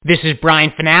This is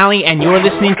Brian Finale, and you're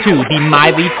listening to the My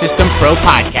Lead System Pro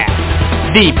podcast,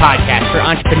 the podcast for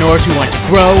entrepreneurs who want to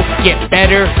grow, get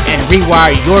better, and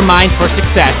rewire your mind for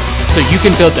success so you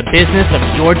can build the business of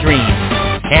your dreams.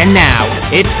 And now,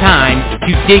 it's time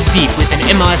to dig deep with an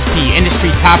MLSP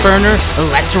industry top earner.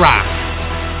 Let's rock.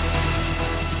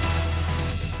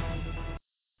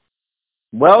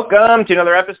 Welcome to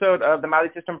another episode of the My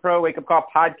Lead System Pro Wake Up Call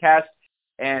podcast.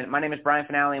 And my name is Brian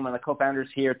Finale. I'm one of the co-founders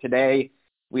here today.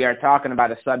 We are talking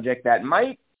about a subject that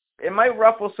might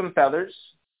ruffle some feathers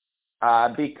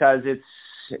because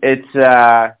it's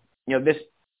this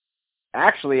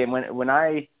actually, and when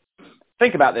I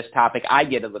think about this topic, I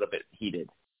get a little bit heated,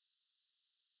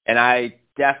 and I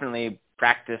definitely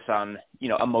practice on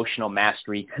emotional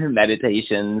mastery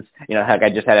meditations. Like I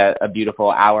just had a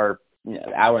beautiful hour and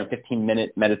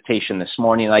 15-minute meditation this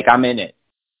morning. Like I'm in it,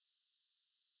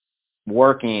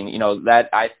 working. That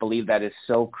I believe that is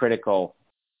so critical.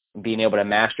 Being able to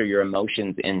master your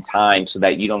emotions in time so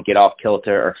that you don't get off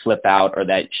kilter or flip out or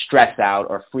that stress out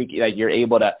or freak, that you're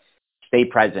able to stay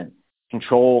present,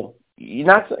 control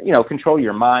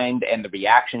your mind and the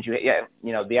reactions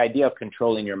the idea of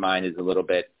controlling your mind is a little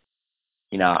bit,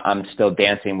 I'm still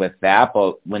dancing with that,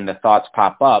 but when the thoughts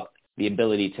pop up, the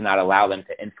ability to not allow them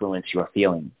to influence your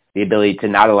feeling, the ability to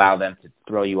not allow them to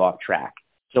throw you off track.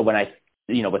 So when I,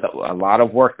 with a lot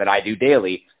of work that I do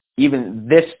daily, even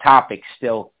this topic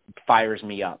still fires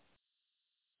me up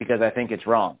because I think it's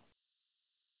wrong.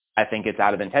 I think it's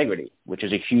out of integrity, which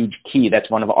is a huge key. That's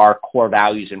one of our core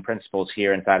values and principles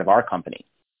here inside of our company.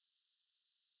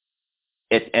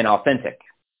 It's inauthentic.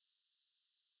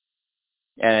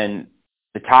 And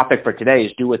the topic for today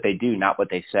is do what they do, not what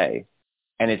they say.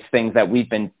 And it's things that we've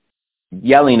been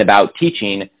yelling about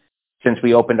teaching since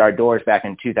we opened our doors back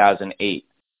in 2008.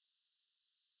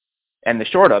 And the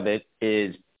short of it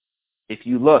is, if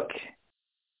you look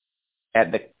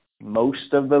at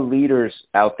most of the leaders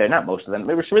out there, not most of them,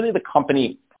 it was really the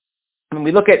company.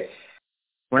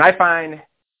 When I find,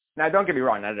 now don't get me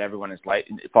wrong, not everyone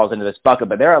falls into this bucket,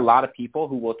 but there are a lot of people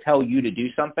who will tell you to do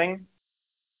something,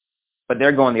 but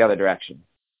they're going the other direction.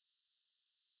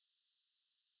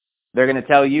 They're going to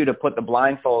tell you to put the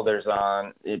blindfold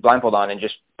on and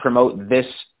just promote this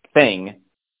thing,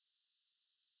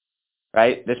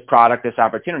 right? This product, this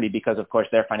opportunity, because of course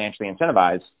they're financially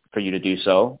incentivized for you to do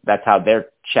so. That's how their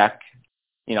check,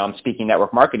 I'm speaking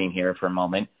network marketing here for a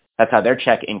moment. That's how their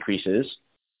check increases.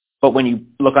 But when you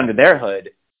look under their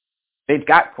hood, they've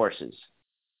got courses.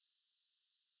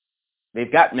 They've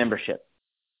got membership,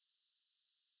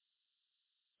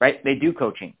 right? They do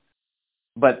coaching,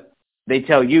 but they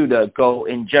tell you to go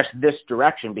in just this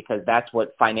direction because that's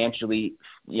what financially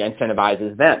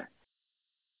incentivizes them.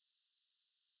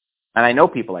 And I know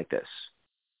people like this,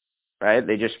 right?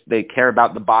 They care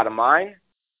about the bottom line,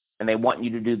 and they want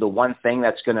you to do the one thing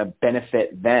that's going to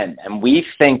benefit them. And I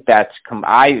think that's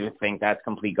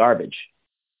complete garbage.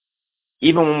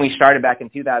 Even when we started back in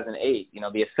 2008,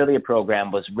 the affiliate program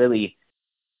was really,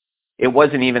 it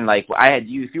wasn't even like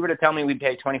if you were to tell me we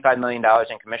paid $25 million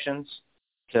in commissions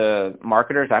to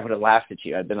marketers, I would have laughed at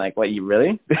you. I'd been like, what, you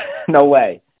really? No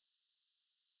way.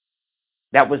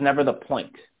 That was never the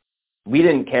point. We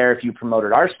didn't care if you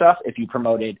promoted our stuff, if you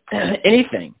promoted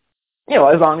anything,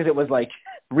 as long as it was like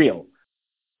real,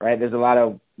 right? There's a lot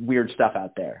of weird stuff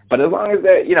out there, but as long as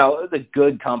it was a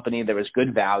good company, there was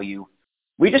good value.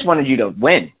 We just wanted you to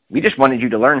win. We just wanted you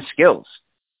to learn skills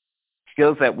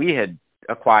that we had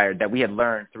acquired, that we had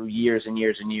learned through years and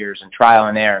years and years and trial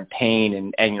and error and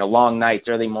pain and long nights,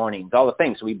 early mornings, all the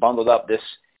things. So we bundled up this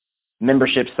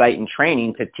membership site and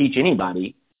training to teach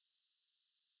anybody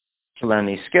to learn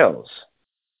these skills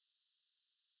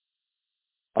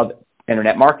of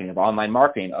internet marketing, of online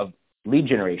marketing, of lead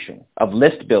generation, of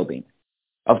list building,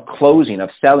 of closing, of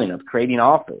selling, of creating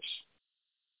offers.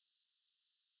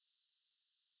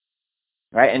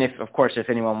 Right? And if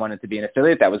anyone wanted to be an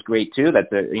affiliate, that was great too.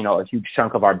 That's a huge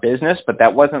chunk of our business, but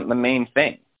that wasn't the main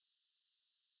thing.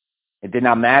 It did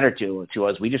not matter to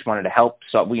us. We just wanted to help.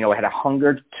 So we had a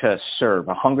hunger to serve,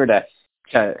 a hunger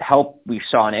to help. We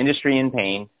saw an industry in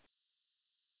pain,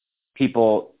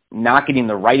 people not getting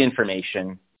the right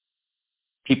information,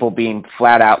 people being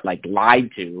flat out lied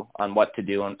to on what to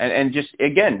do. And just,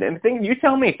 again, you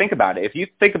tell me, think about it. If you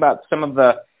think about some of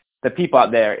the people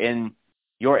out there in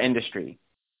your industry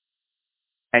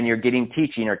and you're getting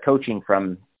teaching or coaching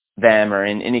from them or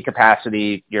in any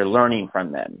capacity you're learning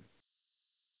from them,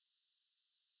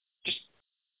 just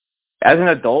as an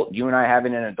adult, you and I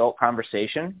having an adult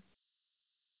conversation,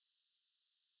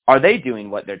 are they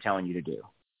doing what they're telling you to do?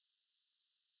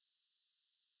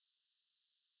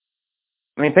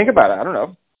 I mean, think about it. I don't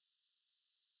know.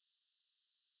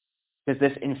 because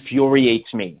this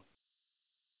infuriates me.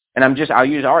 And I'll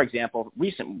use our example,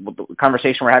 recent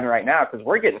conversation we're having right now, because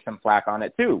we're getting some flack on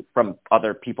it too from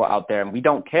other people out there, and we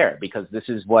don't care because this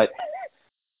is what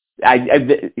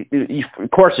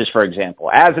courses, for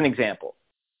example, as an example.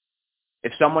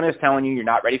 If someone is telling you you're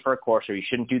not ready for a course or you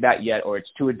shouldn't do that yet or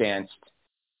it's too advanced,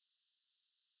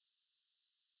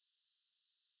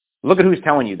 look at who's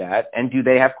telling you that, and do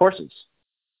they have courses?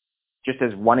 Just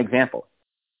as one example.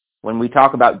 When we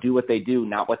talk about do what they do,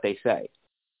 not what they say.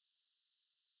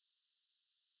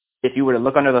 If you were to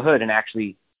look under the hood and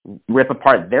actually rip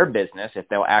apart their business, if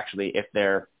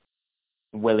they're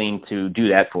willing to do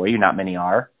that for you, not many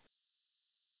are,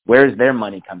 where's their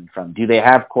money coming from? Do they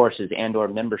have courses and or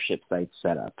membership sites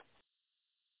set up?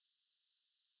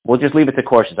 We'll just leave it to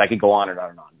courses. I could go on and on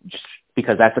and on, just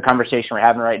because that's the conversation we're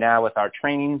having right now with our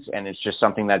trainings, and it's just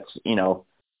something that's,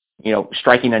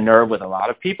 striking a nerve with a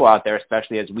lot of people out there,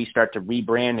 especially as we start to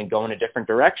rebrand and go in a different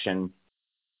direction.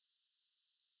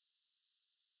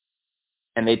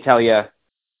 And they tell you,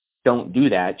 don't do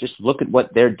that. Just look at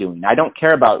what they're doing. I don't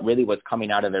care about really what's coming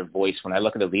out of their voice. When I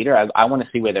look at a leader, I want to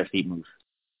see where their feet move.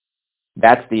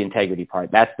 That's the integrity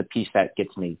part. That's the piece that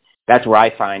gets me. That's where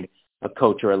I find a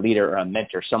coach or a leader or a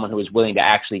mentor, someone who is willing to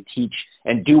actually teach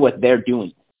and do what they're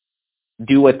doing,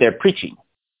 do what they're preaching,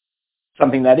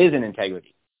 something that is in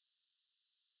integrity.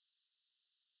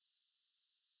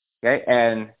 Okay,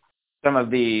 and some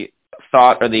of the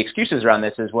thought or the excuses around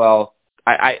this is, well,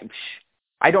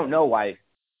 I don't know why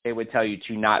they would tell you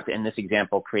to not, in this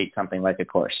example, create something like a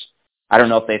course. I don't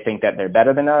know if they think that they're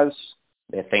better than us.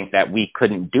 They think that we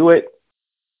couldn't do it.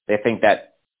 They think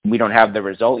that we don't have the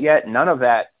result yet. None of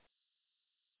that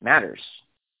matters.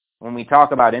 When we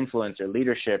talk about influence or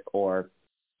leadership or,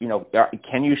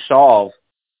 can you solve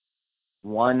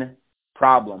one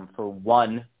problem for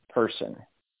one person?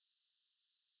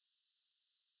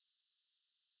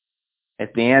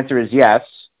 If the answer is yes,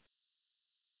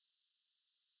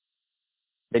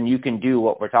 then you can do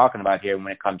what we're talking about here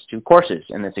when it comes to courses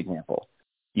in this example.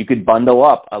 You could bundle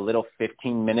up a little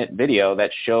 15-minute video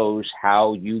that shows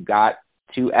how you got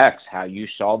to X, how you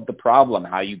solved the problem,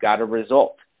 how you got a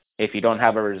result. If you don't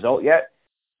have a result yet,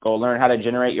 go learn how to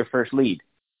generate your first lead.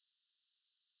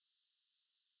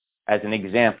 As an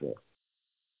example.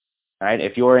 All right?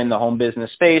 If you're in the home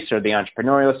business space or the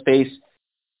entrepreneurial space,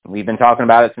 we've been talking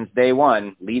about it since day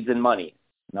one, leads and money,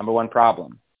 number one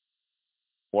problem.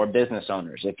 For business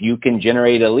owners, if you can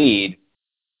generate a lead,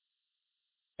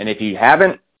 and if you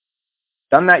haven't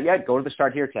done that yet, go to the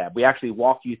Start Here tab. We actually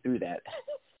walk you through that.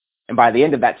 And by the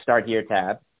end of that Start Here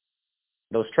tab,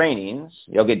 those trainings,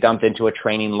 you'll get dumped into a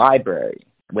training library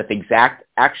with exact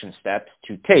action steps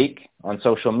to take on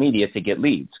social media to get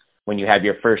leads. When you have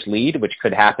your first lead, which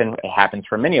could happen, it happens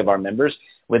for many of our members,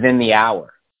 within the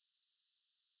hour.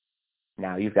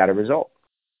 Now you've got a result.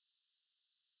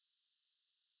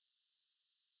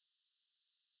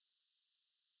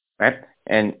 Right?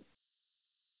 And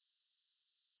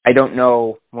I don't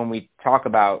know, when we talk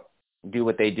about do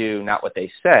what they do, not what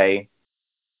they say,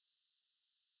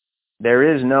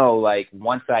 there is no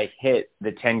once I hit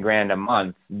the 10 grand a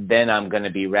month, then I'm going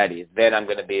to be ready. Then I'm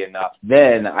going to be enough.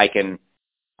 Then I can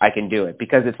do it,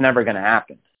 because it's never going to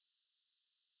happen.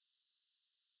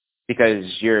 Because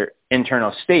your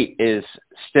internal state is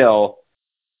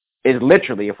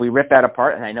literally, if we rip that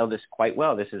apart, and I know this quite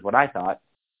well, this is what I thought.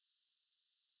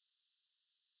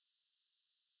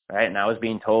 Right? And I was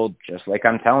being told, just like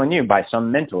I'm telling you, by some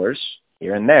mentors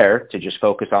here and there, to just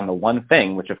focus on the one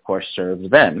thing, which of course serves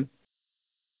them.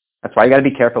 That's why you got to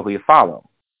be careful who you follow.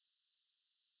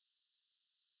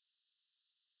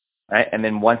 Right? And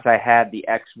then once I had the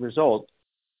X result,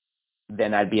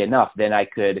 then I'd be enough. Then I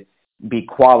could be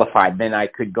qualified. Then I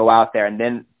could go out there, and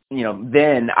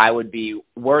then I would be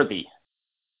worthy.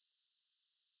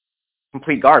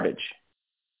 Complete garbage.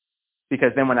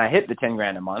 Because then when I hit the 10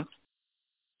 grand a month,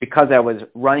 because I was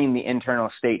running the internal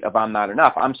state of I'm not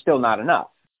enough, I'm still not enough,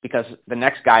 because the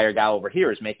next guy or gal over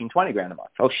here is making 20 grand a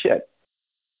month. Oh, shit.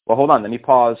 Well, hold on. Let me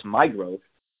pause my growth,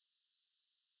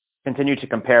 continue to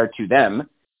compare to them,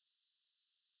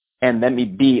 and let me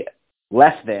be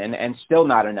less than and still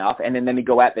not enough, and then let me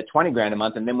go at the 20 grand a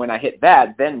month, and then when I hit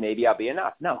that, then maybe I'll be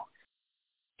enough. No.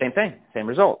 Same thing. Same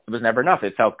result. It was never enough.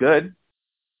 It felt good.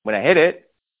 When I hit it,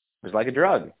 it was like a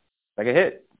drug. Like a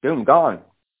hit. Boom, gone.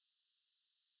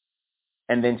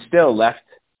 And then still left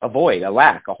a void, a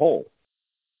lack, a hole.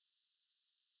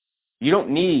 You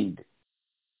don't need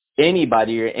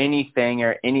anybody or anything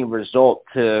or any result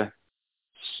to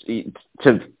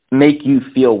make you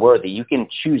feel worthy. You can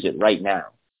choose it right now.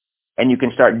 And you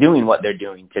can start doing what they're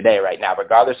doing today, right now,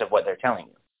 regardless of what they're telling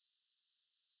you.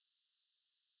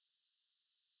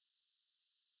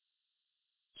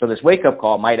 So this wake-up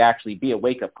call might actually be a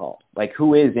wake-up call. Like,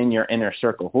 who is in your inner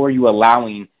circle? Who are you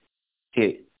allowing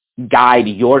to guide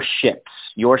your ships,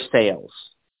 your sails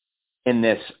in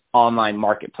this online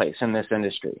marketplace, in this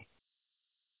industry?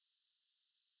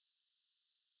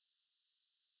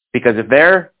 Because if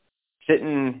they're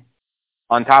sitting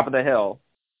on top of the hill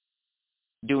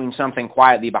doing something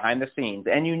quietly behind the scenes,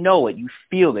 and you know it, you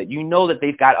feel it, you know that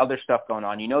they've got other stuff going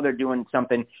on, you know they're doing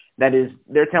something that is,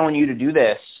 they're telling you to do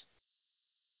this,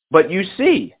 but you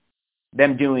see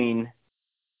them doing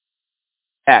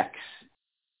X,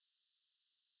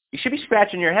 you should be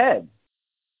scratching your head.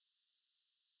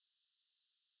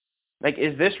 Like,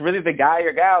 is this really the guy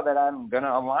or gal that I'm going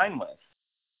to align with?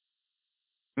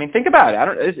 I mean, think about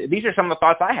it. These are some of the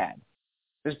thoughts I had.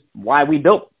 This is why we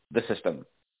built the system.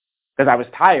 Because I was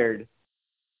tired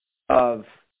of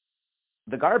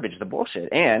the garbage, the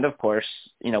bullshit. And, of course,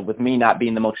 you know, with me not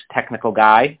being the most technical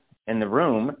guy in the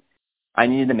room, I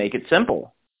needed to make it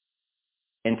simple.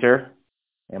 Enter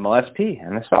MLSP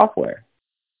and the software.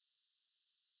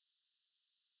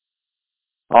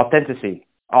 Authenticity,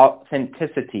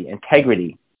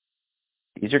 integrity.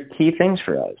 These are key things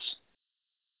for us,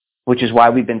 which is why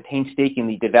we've been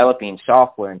painstakingly developing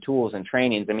software and tools and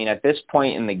trainings. I mean, at this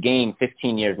point in the game,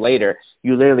 15 years later,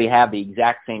 you literally have the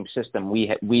exact same system we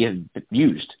have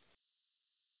used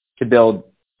to build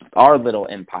our little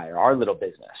empire, our little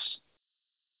business.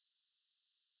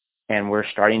 And we're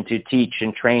starting to teach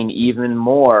and train even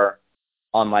more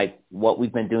on like what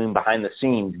we've been doing behind the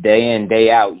scenes, day in, day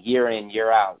out, year in,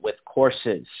 year out, with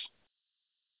courses,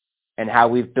 and how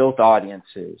we've built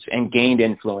audiences and gained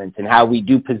influence, and how we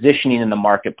do positioning in the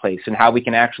marketplace, and how we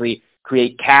can actually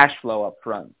create cash flow up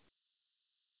front.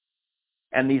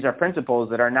 And these are principles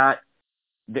that are not,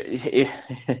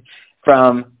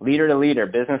 from leader to leader,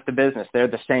 business to business, they're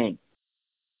the same,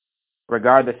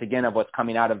 regardless, again, of what's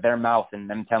coming out of their mouth and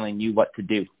them telling you what to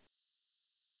do.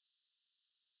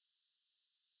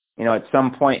 You know, at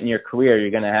some point in your career,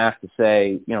 you're going to have to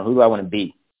say, you know, who do I want to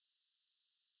be?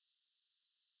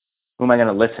 Who am I going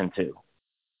to listen to?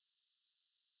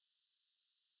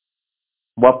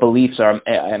 What beliefs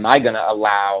am I going to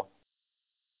allow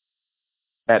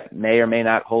that may or may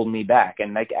not hold me back?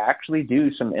 And like, actually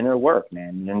do some inner work,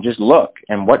 man, and just look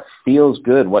and what feels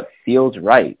good, what feels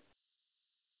right.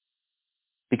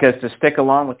 Because to stick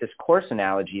along with this course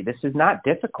analogy, this is not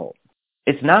difficult.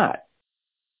 It's not.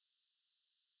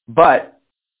 But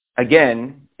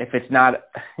again, if it's not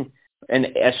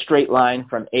a straight line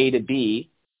from A to B,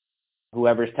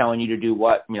 whoever's telling you to do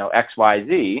what, you know, X, Y,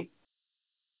 Z,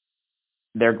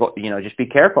 just be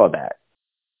careful of that,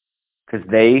 because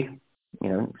they,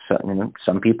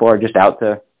 some people are just out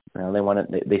to,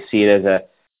 they see it as a,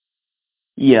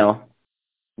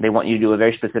 they want you to do a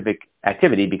very specific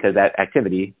activity because that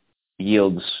activity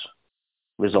yields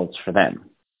results for them.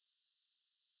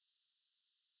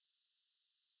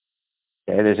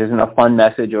 Okay, this isn't a fun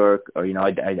message, or and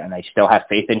I still have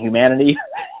faith in humanity.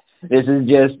 This is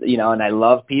just, and I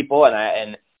love people, and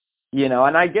I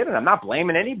get it. I'm not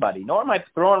blaming anybody, nor am I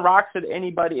throwing rocks at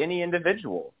anybody, any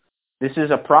individual. This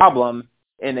is a problem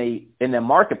in the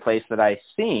marketplace that I've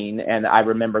seen, and I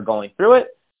remember going through it,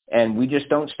 and we just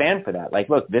don't stand for that. Like,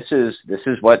 look, this is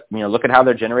what, look at how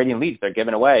they're generating leads. They're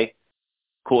giving away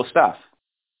cool stuff.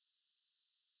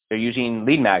 They're using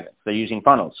lead magnets. They're using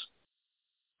funnels.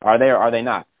 Are they or are they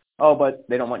not? Oh, but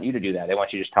they don't want you to do that. They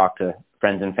want you to just talk to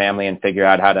friends and family and figure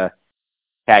out how to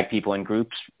tag people in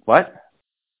groups. What?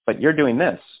 But you're doing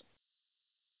this.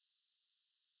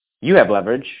 You have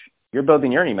leverage. You're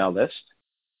building your email list.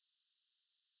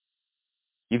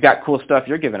 You've got cool stuff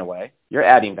you're giving away. You're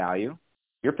adding value.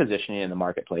 You're positioning in the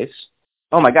marketplace.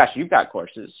 Oh my gosh, you've got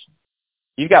courses.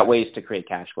 You've got ways to create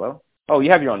cash flow. Oh,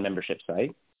 you have your own membership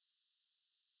site.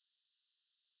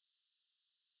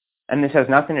 And this has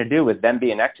nothing to do with them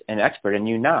being an expert and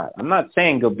you not. I'm not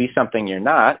saying go be something you're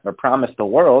not or promise the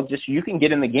world. Just you can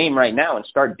get in the game right now and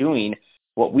start doing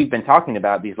what we've been talking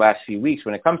about these last few weeks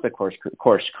when it comes to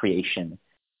course creation.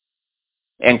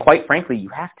 And quite frankly, you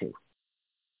have to.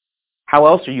 How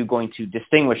else are you going to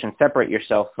distinguish and separate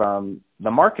yourself from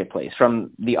the marketplace,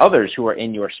 from the others who are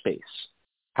in your space?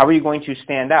 How are you going to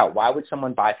stand out? Why would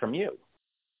someone buy from you?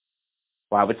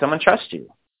 Why would someone trust you?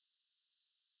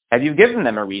 Have you given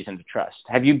them a reason to trust?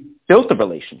 Have you built a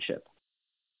relationship?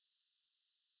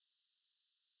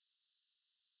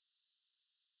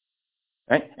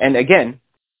 Right? And again,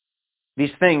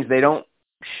 these things,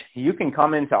 you can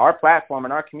come into our platform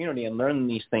and our community and learn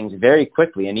these things very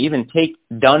quickly and even take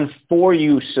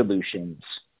done-for-you solutions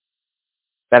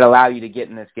that allow you to get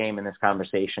in this game, in this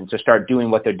conversation, to start doing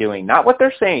what they're doing. Not what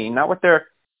they're saying, not what they're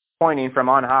pointing from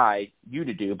on high you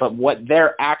to do, but what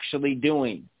they're actually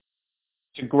doing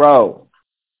to grow,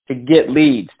 to get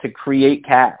leads, to create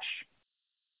cash.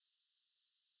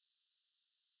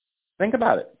 Think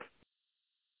about it.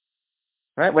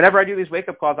 Right? Whenever I do these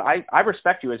wake-up calls, I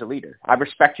respect you as a leader. I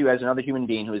respect you as another human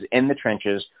being who is in the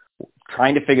trenches,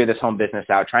 trying to figure this home business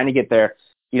out, trying to get their,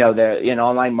 an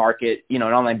online market, an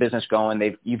online business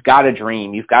going. You've got a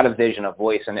dream, you've got a vision, a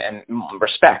voice, and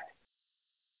respect.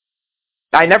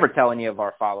 I never tell any of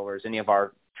our followers, any of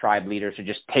our tribe leaders to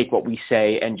just take what we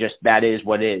say and just that is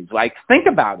what is. Like, think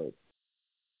about it.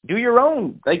 Do your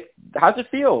own. Like, how's it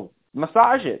feel?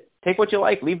 Massage it. Take what you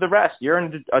like. Leave the rest. You're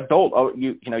an adult. Oh,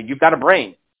 you've got a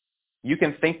brain. You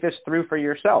can think this through for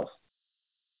yourself.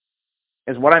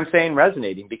 Is what I'm saying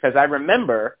resonating? Because I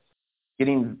remember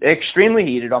getting extremely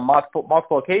heated on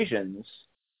multiple occasions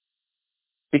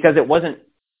because it wasn't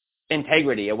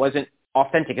integrity. It wasn't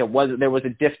authentic. There was a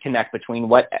disconnect between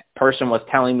what person was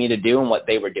telling me to do and what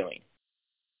they were doing.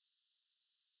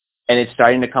 And it's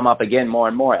starting to come up again more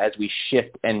and more as we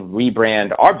shift and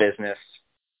rebrand our business.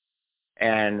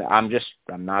 And I'm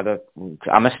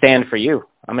a stand for you.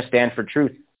 I'm a stand for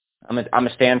truth. I'm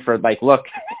a stand for, like, look,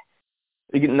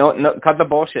 no, cut the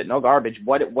bullshit, no garbage.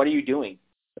 What are you doing?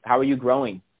 How are you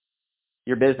growing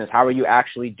your business? How are you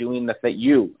actually doing the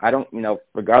thing?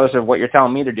 Regardless of what you're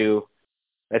telling me to do,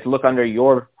 let's look under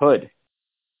your hood,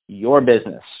 your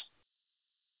business.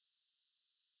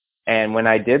 And when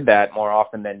I did that, more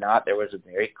often than not, there was a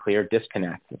very clear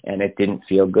disconnect, and it didn't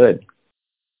feel good.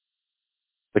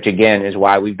 Which, again, is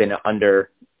why we've been under,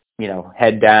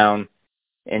 head down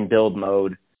in build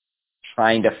mode,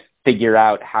 trying to figure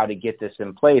out how to get this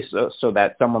in place so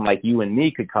that someone like you and me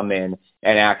could come in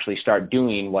and actually start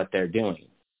doing what they're doing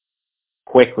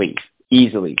quickly,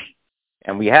 easily.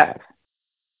 And we have.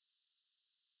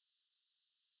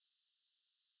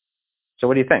 So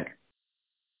what do you think?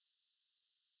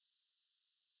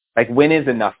 Like, when is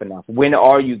enough enough? When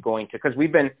are you going to? Because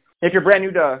if you're brand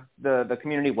new to the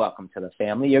community, welcome to the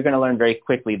family. You're going to learn very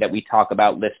quickly that we talk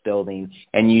about list building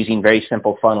and using very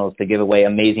simple funnels to give away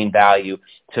amazing value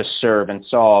to serve and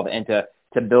solve and to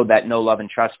build that know, love,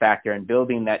 and trust factor and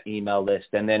building that email list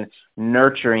and then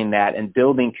nurturing that and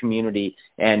building community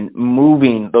and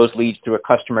moving those leads through a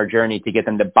customer journey to get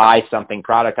them to buy something,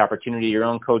 product, opportunity, your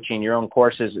own coaching, your own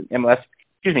courses,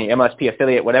 MLSP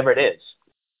affiliate, whatever it is.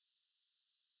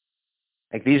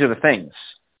 Like, these are the things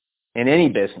in any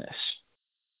business.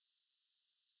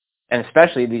 And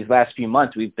especially these last few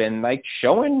months, we've been like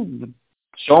showing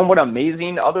what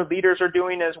amazing other leaders are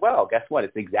doing as well. Guess what?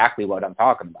 It's exactly what I'm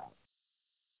talking about.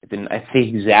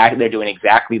 They're doing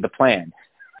exactly the plan.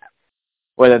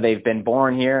 Whether they've been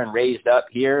born here and raised up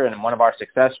here in one of our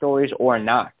success stories or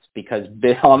not, because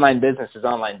online business is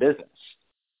online business.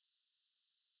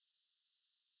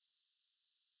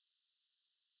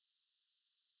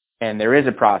 And there is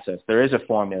a process, there is a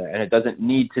formula, and it doesn't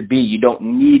need to be. You don't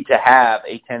need to have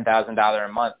a $10,000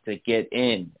 a month to get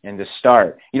in and to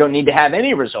start. You don't need to have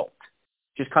any result.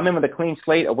 Just come in with a clean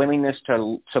slate, a willingness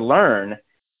to learn,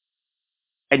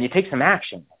 and you take some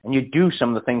action, and you do some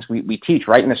of the things we teach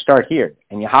right in the start here,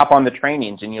 and you hop on the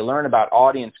trainings, and you learn about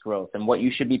audience growth and what you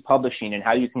should be publishing and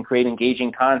how you can create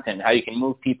engaging content, how you can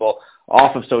move people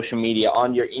off of social media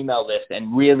on your email list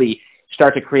and really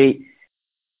start to create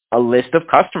a list of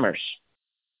customers,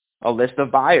 a list of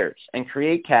buyers, and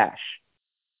create cash.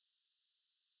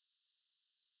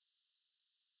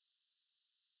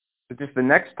 But just the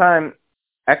next time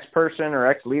X person or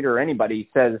X leader or anybody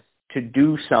says to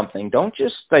do something, don't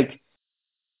just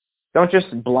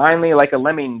blindly like a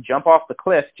lemming jump off the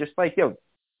cliff. Just like,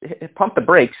 pump the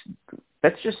brakes.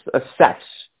 Let's just assess.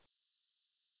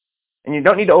 And you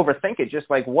don't need to overthink it. Just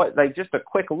just a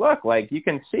quick look. Like, you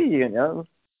can see,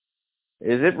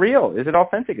 is it real? Is it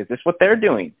authentic? Is this what they're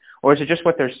doing? Or is it just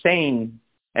what they're saying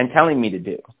and telling me to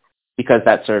do because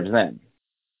that serves them?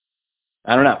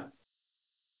 I don't know.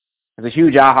 It was a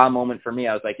huge aha moment for me.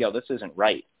 I was like, this isn't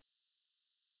right.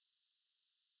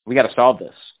 We got to solve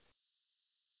this.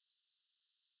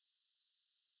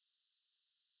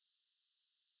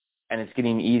 And it's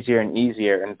getting easier and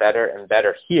easier and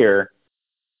better here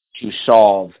to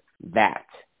solve that.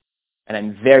 And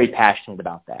I'm very passionate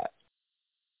about that.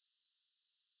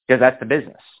 Because that's the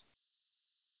business.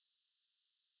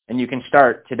 And you can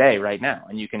start today, right now.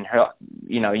 And you can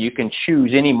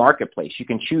choose any marketplace. You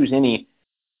can choose any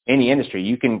industry.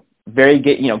 You can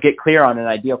get clear on an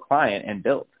ideal client and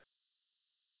build.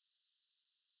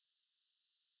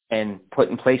 And put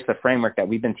in place the framework that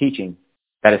we've been teaching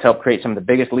that has helped create some of the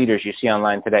biggest leaders you see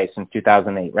online today since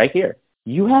 2008. Right here.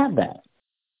 You have that.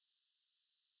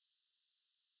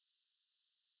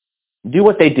 Do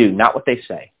what they do, not what they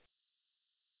say.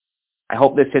 I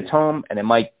hope this hits home, and it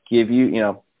might give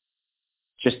you,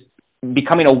 just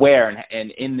becoming aware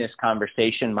and in this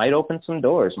conversation might open some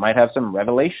doors, might have some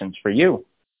revelations for you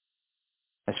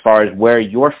as far as where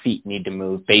your feet need to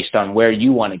move based on where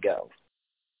you want to go.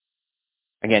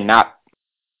 Again, not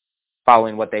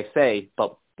following what they say,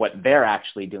 but what they're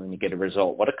actually doing to get a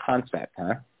result. What a concept,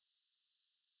 huh?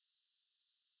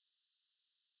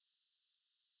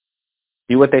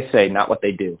 Do what they say, not what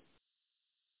they do.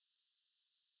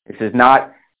 This is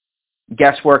not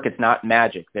guesswork. It's not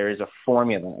magic. There is a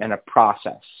formula and a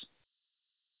process.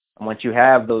 And once you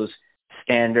have those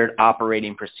standard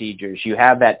operating procedures, you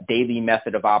have that daily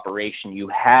method of operation, you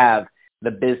have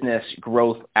the business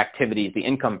growth activities, the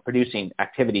income producing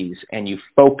activities, and you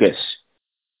focus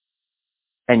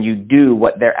and you do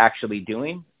what they're actually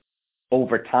doing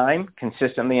over time,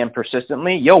 consistently and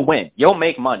persistently, you'll win. You'll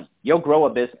make money. You'll grow a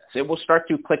business. It will start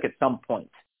to click at some point.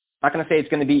 I'm not going to say it's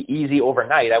going to be easy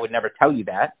overnight. I would never tell you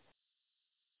that.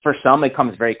 For some, it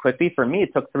comes very quickly. For me,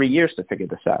 it took 3 years to figure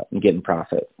this out and get in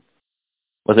profit.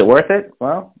 Was it worth it?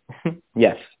 Well,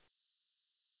 yes.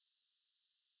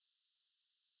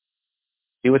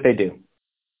 Do what they do,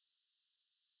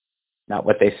 not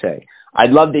what they say.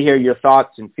 I'd love to hear your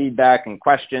thoughts and feedback and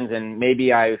questions, and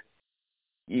maybe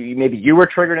you were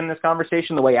triggered in this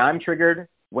conversation the way I'm triggered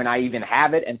when I even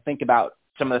have it and think about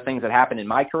some of the things that happened in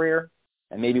my career,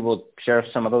 and maybe we'll share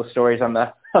some of those stories on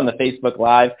the Facebook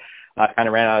Live. Kind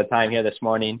of ran out of time here this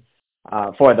morning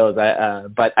for those,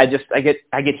 but I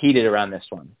get heated around this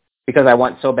one because I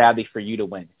want so badly for you to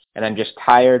win, and I'm just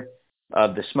tired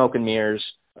of the smoke and mirrors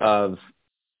of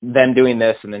them doing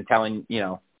this and then telling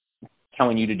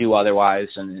you to do otherwise,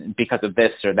 and because of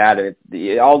this or that,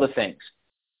 all the things.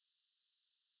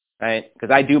 Right?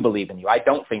 Because I do believe in you. I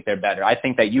don't think they're better. I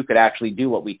think that you could actually do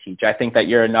what we teach. I think that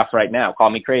you're enough right now. Call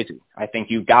me crazy. I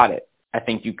think you got it. I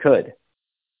think you could.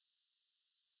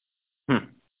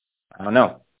 I don't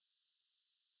know.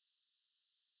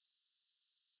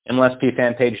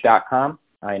 MLSPfanpage.com.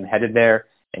 I am headed there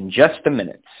in just a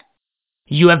minute.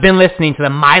 You have been listening to the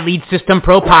My Lead System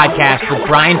Pro podcast with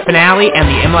Brian Finale and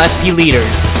the MLSP leaders.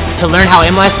 To learn how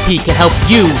MLSP can help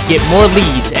you get more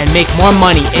leads and make more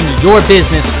money in your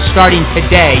business starting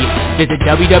today, visit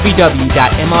www.mlsp.com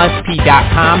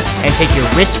and take your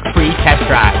risk-free test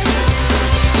drive.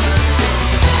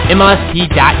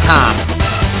 MLSP.com.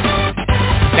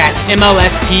 That's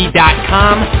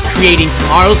MLSP.com, creating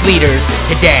tomorrow's leaders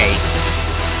today.